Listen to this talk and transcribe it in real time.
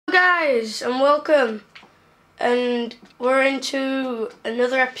guys, and welcome, and we're into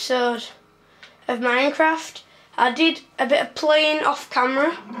another episode of Minecraft. I did a bit of playing off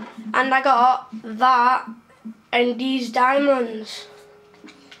camera and I got that and these diamonds,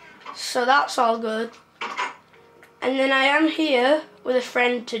 so that's all good. And then I am here with a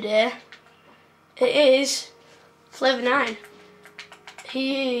friend today. It is Flavor9.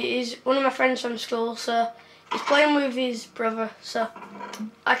 He is one of my friends from school, so he's playing with his brother, so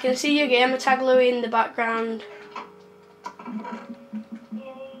I can see your gamer tag, Louis, in the background. Yay.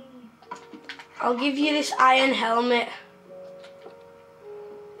 I'll give you this iron helmet.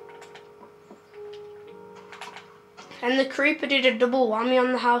 And the creeper did a double whammy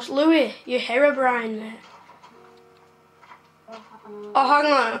on the house. Louis, you're Herobrine, mate. Oh,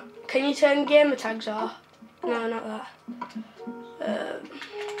 hang on. Can you turn gamer tags off? No, not that.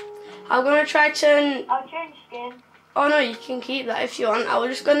 I'm gonna try turn. I'll change skin. Oh no, you can keep that if you want. I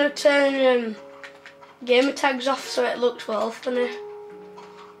was just gonna turn gamer tags off so it looks well funny.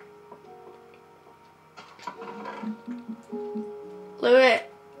 Louis.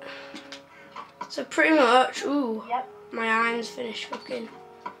 So pretty much, ooh, Yep. my iron's finished cooking.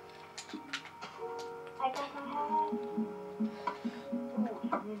 I got my hand.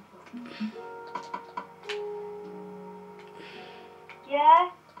 Yeah.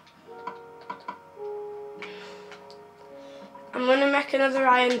 I'm gonna make another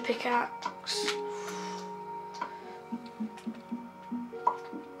iron pickaxe.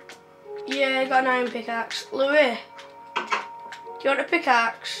 Yeah, I got an iron pickaxe. Louis, do you want a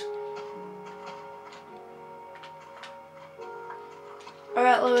pickaxe?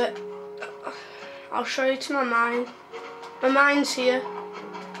 Alright, Louis, I'll show you to my mine. My mine's here.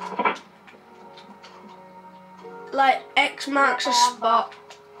 Like, X marks a spot.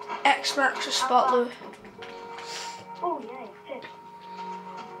 X marks a spot, Louis. Oh yeah.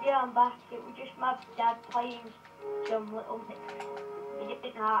 Yeah, I'm back. It was just my dad playing some little thing. He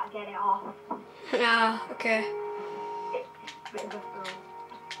didn't know how to get it off. Ah, okay. It's a bit of a throw.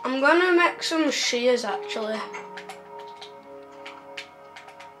 I'm gonna make some shears actually.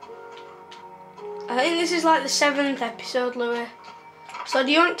 I think this is like the 7th episode, Louis. So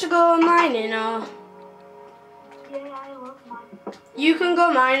do you want to go mining or? Yeah, I love mine. You can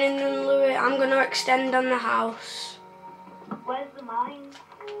go mining then, Louis. I'm gonna extend on the house. Where's the mine?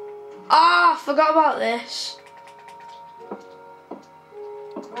 Ah, I forgot about this.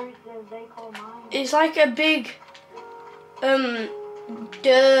 Where's the they call mine? It's like a big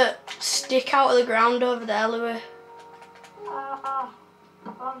dirt stick out of the ground over there, Louis.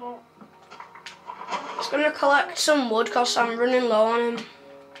 Found it. It's gonna collect some wood because I'm running low on him.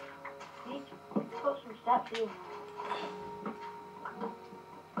 Need to put some steps in.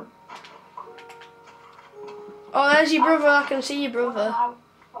 Oh, there's your brother. I can see your brother.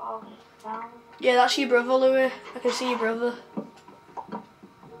 Yeah, that's your brother, Louis. I can see your brother.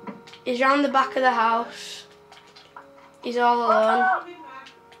 He's round the back of the house. He's all alone.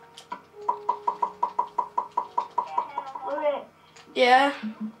 Louis, Yeah?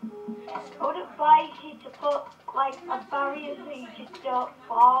 I would advise you to put like a barrier so you just don't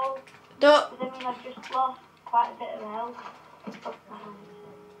fall. Don't. Because I mean, I've just lost quite a bit of health.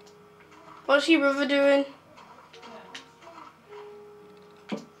 What's your brother doing?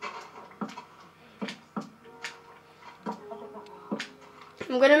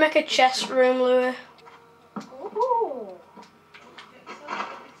 I'm gonna make a chest room, Louis. Ooh.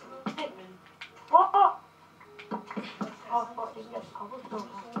 What? Oh, I thought you get cobblestone.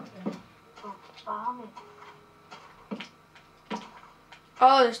 Oh, farming.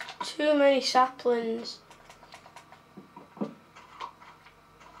 Oh, there's too many saplings.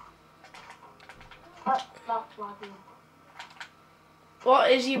 That's lagging. What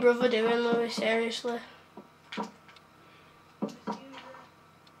is your brother doing, Louis? Seriously?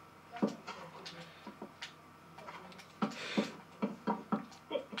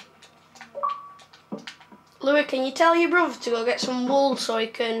 Louis, can you tell your brother to go get some wool so he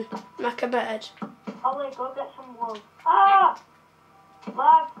can make a bed? Ollie, go get some wool. Ah!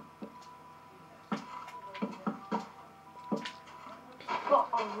 Lag! Got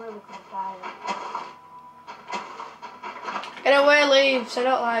a really good diet. Get away, leaves. I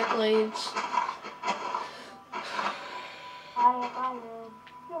don't like leaves.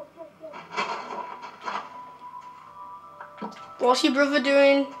 What's your brother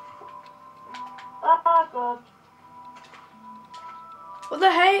doing? Ah, good. What the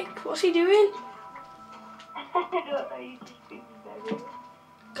heck? What's he doing? I don't know, you just being very.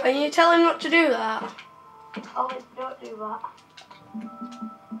 Can you tell him not to do that? Ollie, don't do that.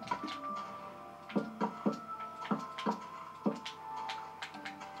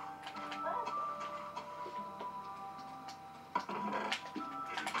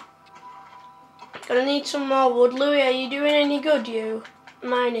 Gonna need some more wood. Louis, are you doing any good, you?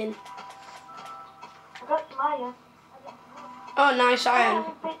 Mining. I got some iron. Oh, nice iron.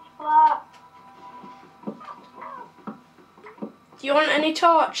 Pitch black. Do you want any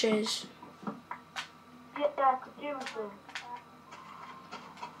torches? Yeah, I could do some.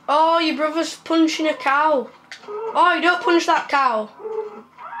 Oh, your brother's punching a cow. Oh, you don't punch that cow.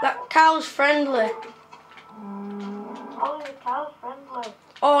 That cow's friendly. Oh, the cow's friendly.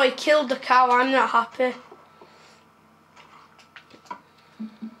 Oh, he killed the cow. I'm not happy.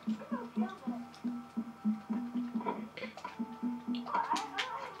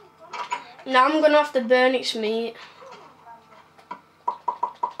 Now I'm gonna have to burn its meat.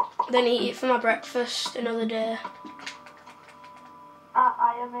 Then eat it for my breakfast another day.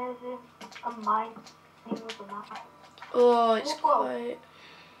 I am amazing. I'm mine. With the map. Oh, it's quite...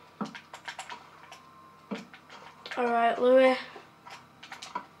 Alright, Louis.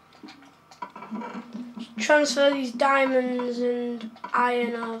 Transfer these diamonds and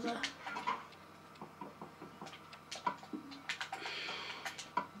iron over.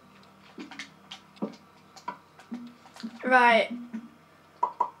 Right.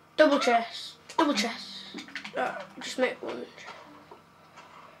 Double chest. Double chest. Right, just make one.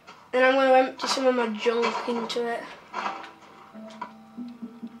 Then I'm going to empty some of my junk into it.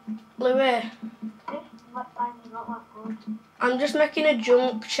 Louis. I'm just making a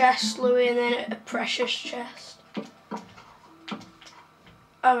junk chest, Louis, and then a precious chest.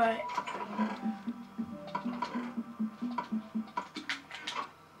 Alright.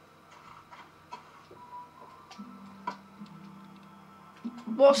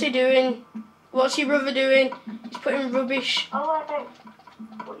 What's he doing? What's your brother doing? He's putting rubbish. Oh, wait.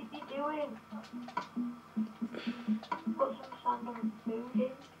 What is he doing? Put some sand on the food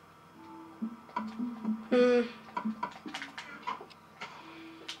in.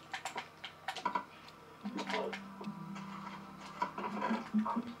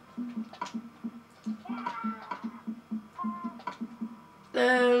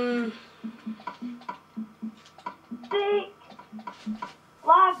 Sick!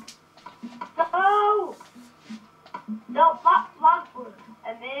 Lag! No! No, that lag was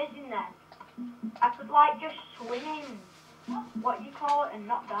amazing then. I could like just swim in, what you call it, and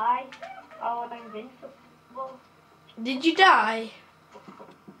not die. I was invincible. Did you die?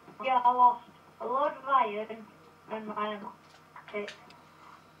 Yeah, I lost a load of iron and my pick.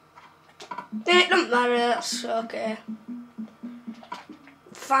 It don't matter, that's okay.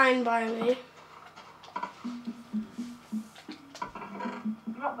 Fine by me.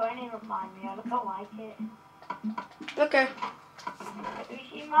 I'm not going in with mine, I don't like it. Okay. Have you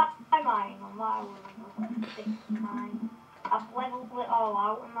seen my mine on my room? 69. I've leveled it all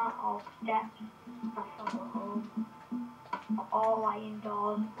out and that, all steps. That's all at home. All iron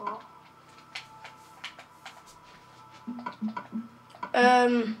doors, but...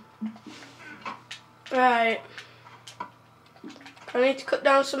 Right. I need to cut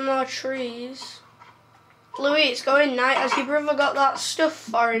down some more trees. Louis, it's going night. Has your brother got that stuff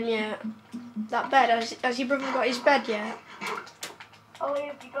for him yet? That bed? Has your brother got his bed yet? Oh,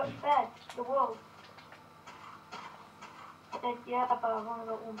 have you got your bed? The wall? I said, yeah, but I've only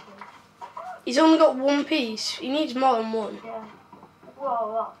got one piece. He's only got one piece. He needs more than one. Yeah.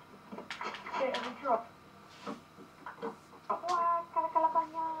 Whoa, that's a bit of a drop.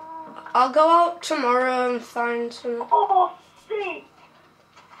 I'll go out tomorrow and find some. Oh, sick!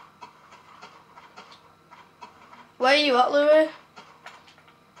 Where are you at, Louis?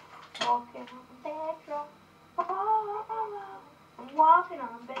 Walking on bedrock. I'm walking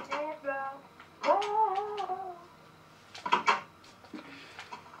on bedrock. Whoa.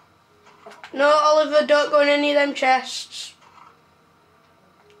 No, Oliver, don't go in any of them chests.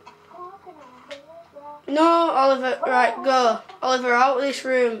 Walking on bedrock. No, Oliver, right, go. Oliver, out of this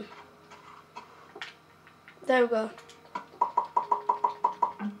room. There we go.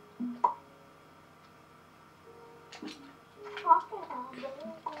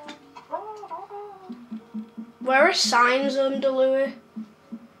 Where are signs under, Louis?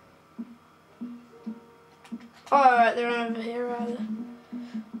 Oh, alright, they're not over here either.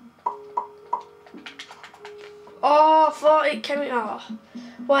 Oh, I thought it came in. Oh,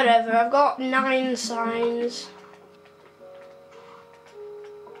 whatever, I've got 9 signs.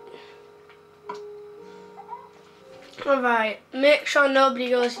 Alright, make sure nobody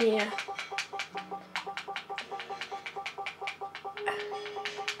goes near.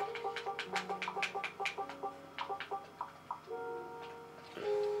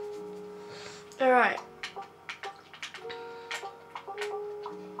 Alright.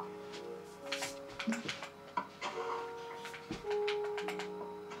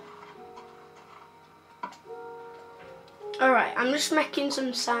 I'm just making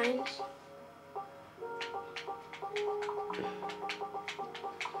some signs.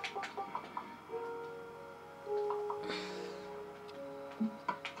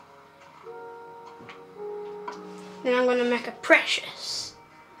 Then I'm going to make a precious.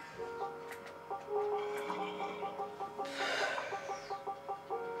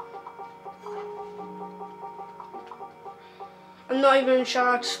 I'm not even sure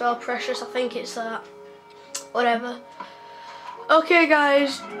how to spell precious. I think it's that. Whatever. Okay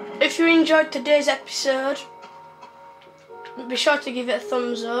guys, if you enjoyed today's episode, be sure to give it a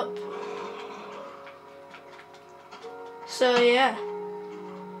thumbs up. So yeah.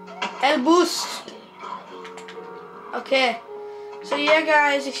 El boost. Okay. So yeah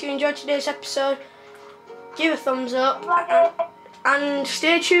guys, if you enjoyed today's episode, give a thumbs up and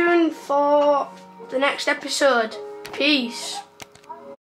stay tuned for the next episode. Peace.